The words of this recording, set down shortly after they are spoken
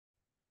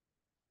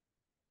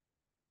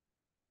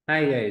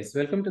Hi guys,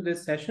 welcome to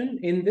this session.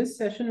 In this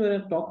session, we're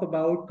going to talk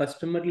about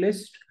customer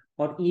list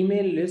or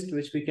email list,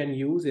 which we can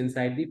use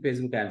inside the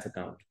Facebook ads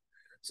account.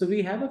 So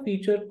we have a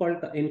feature called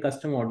in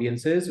custom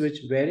audiences, which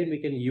wherein we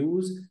can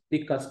use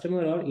the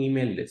customer or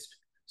email list.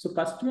 So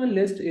customer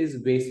list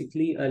is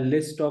basically a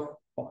list of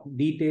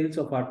details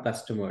of our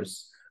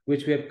customers,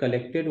 which we have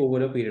collected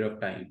over a period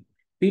of time.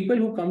 People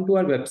who come to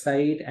our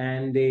website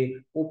and they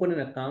open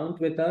an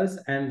account with us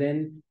and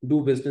then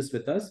do business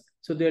with us.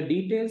 So their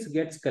details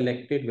gets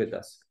collected with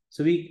us.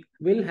 So we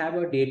will have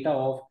a data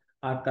of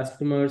our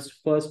customers'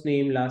 first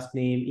name, last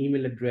name,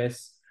 email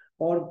address,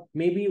 or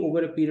maybe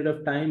over a period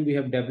of time, we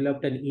have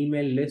developed an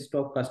email list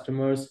of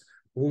customers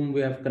whom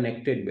we have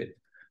connected with.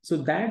 So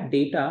that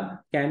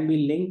data can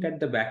be linked at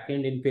the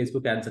backend in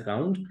Facebook ads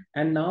account.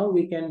 And now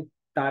we can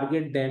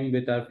target them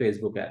with our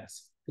Facebook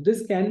ads.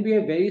 This can be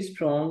a very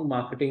strong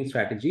marketing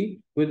strategy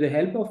with the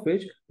help of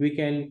which we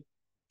can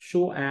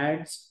show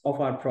ads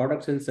of our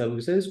products and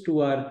services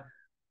to our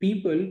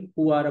people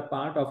who are a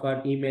part of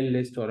our email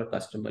list or a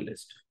customer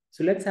list.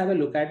 So let's have a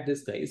look at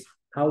this, guys,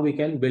 how we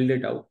can build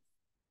it out.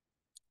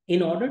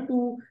 In order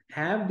to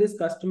have this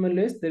customer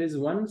list, there is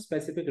one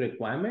specific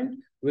requirement,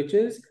 which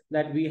is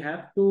that we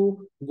have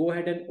to go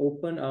ahead and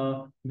open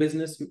a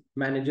business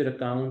manager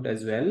account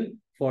as well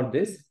for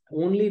this.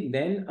 Only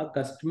then a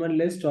customer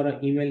list or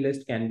an email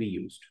list can be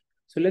used.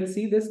 So let's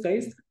see this,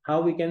 guys, how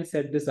we can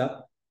set this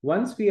up.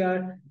 Once we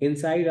are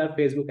inside our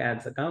Facebook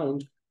ads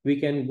account, we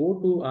can go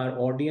to our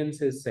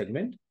audiences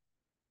segment.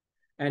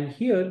 And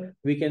here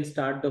we can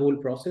start the whole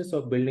process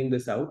of building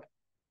this out.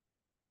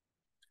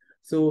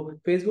 So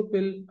Facebook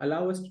will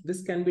allow us,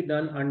 this can be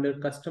done under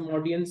custom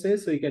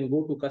audiences. So you can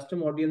go to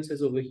custom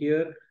audiences over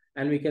here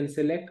and we can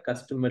select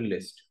customer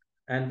list.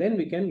 And then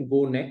we can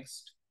go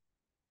next.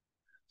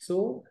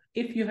 So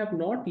if you have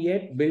not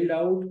yet built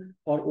out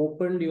or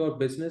opened your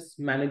business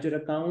manager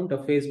account, a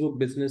Facebook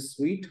business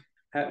suite,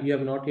 you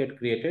have not yet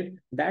created,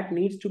 that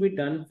needs to be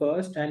done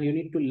first. And you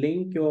need to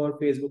link your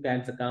Facebook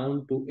ads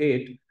account to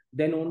it.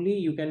 Then only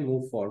you can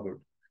move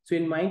forward. So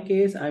in my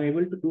case, I'm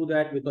able to do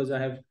that because I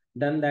have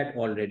done that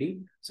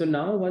already. So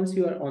now once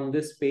you are on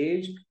this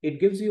page, it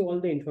gives you all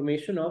the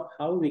information of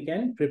how we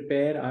can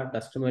prepare our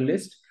customer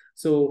list.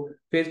 So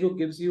Facebook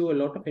gives you a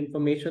lot of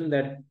information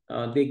that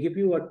they give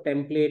you a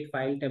template,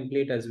 file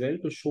template as well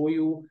to show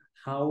you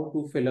how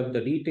to fill up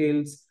the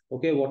details.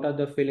 Okay, what are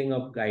the filling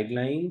up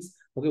guidelines?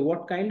 Okay,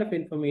 what kind of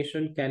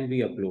information can we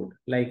upload?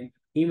 Like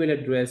email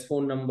address,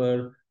 phone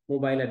number,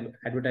 mobile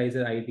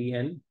advertiser ID,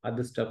 and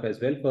other stuff as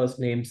well, first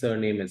name,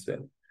 surname as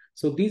well.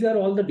 So these are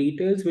all the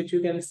details which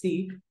you can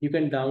see. You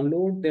can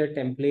download their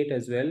template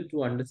as well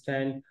to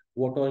understand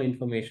what all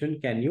information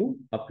can you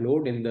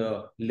upload in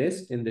the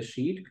list, in the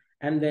sheet,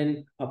 and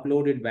then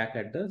upload it back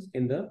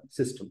in the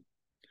system.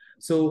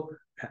 So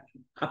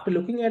after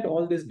looking at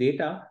all this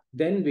data,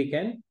 then we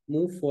can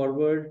move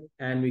forward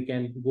and we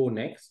can go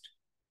next,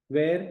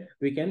 where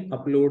we can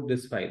upload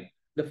this file.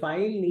 The file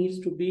needs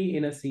to be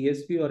in a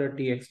CSV or a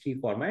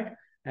TXT format,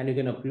 and you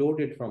can upload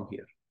it from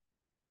here.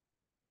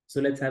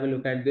 So let's have a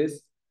look at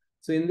this.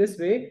 So in this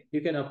way,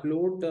 you can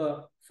upload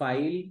the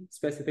file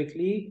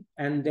specifically,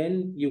 and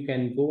then you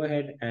can go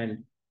ahead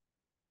and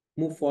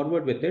move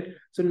forward with it.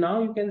 So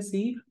now you can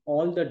see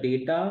all the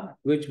data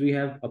which we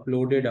have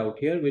uploaded out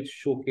here, which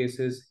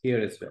showcases here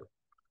as well.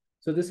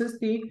 So this is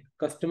the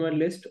customer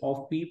list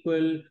of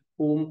people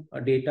whom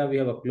data we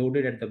have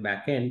uploaded at the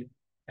back end,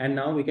 and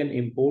now we can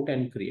import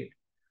and create.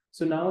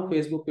 So now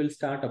Facebook will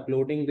start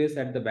uploading this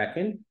at the back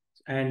end,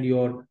 and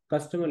your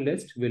customer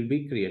list will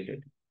be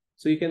created.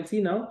 So you can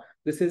see now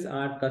this is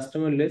our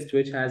customer list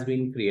which has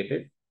been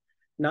created.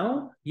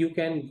 Now you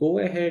can go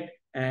ahead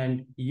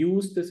and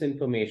use this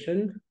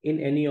information in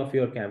any of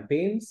your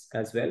campaigns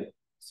as well.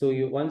 So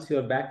once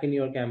you're back in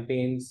your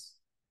campaigns,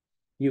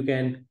 you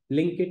can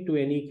link it to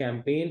any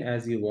campaign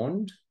as you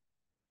want.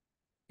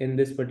 In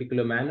this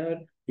particular manner,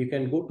 you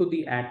can go to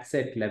the ad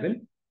set level.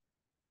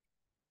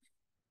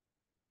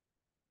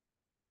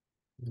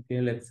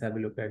 Okay, let's have a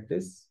look at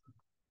this.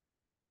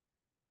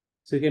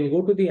 So you can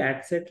go to the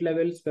ad set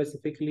level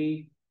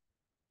specifically,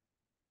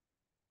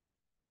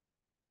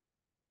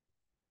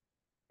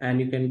 and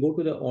you can go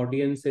to the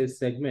audiences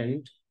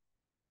segment.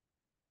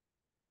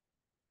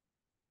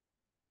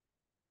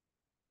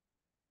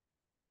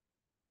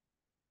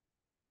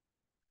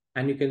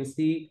 And you can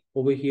see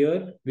over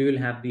here, we will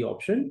have the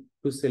option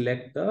to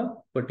select the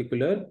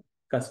particular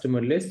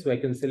customer list. So I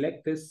can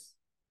select this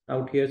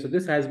out here. So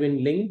this has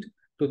been linked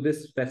to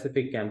this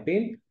specific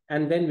campaign.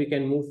 And then we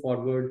can move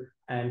forward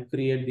and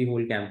create the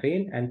whole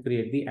campaign and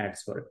create the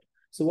ads for it.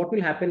 So what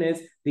will happen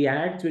is the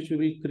ads which we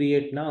will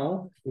create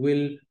now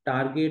will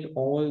target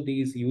all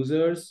these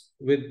users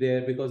with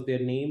because their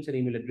names and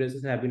email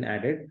addresses have been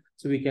added.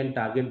 So we can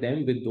target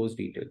them with those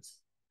details.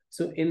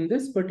 So in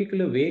this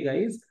particular way,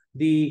 guys,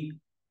 the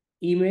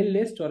email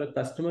list or a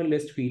customer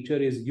list feature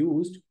is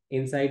used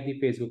inside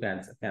the Facebook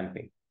ads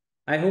campaign.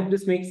 I hope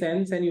this makes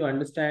sense and you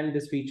understand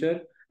this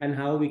feature and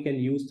how we can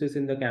use this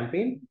in the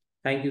campaign.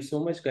 Thank you so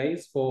much,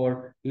 guys,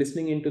 for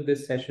listening into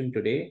this session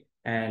today,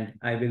 and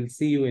I will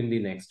see you in the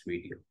next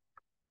video.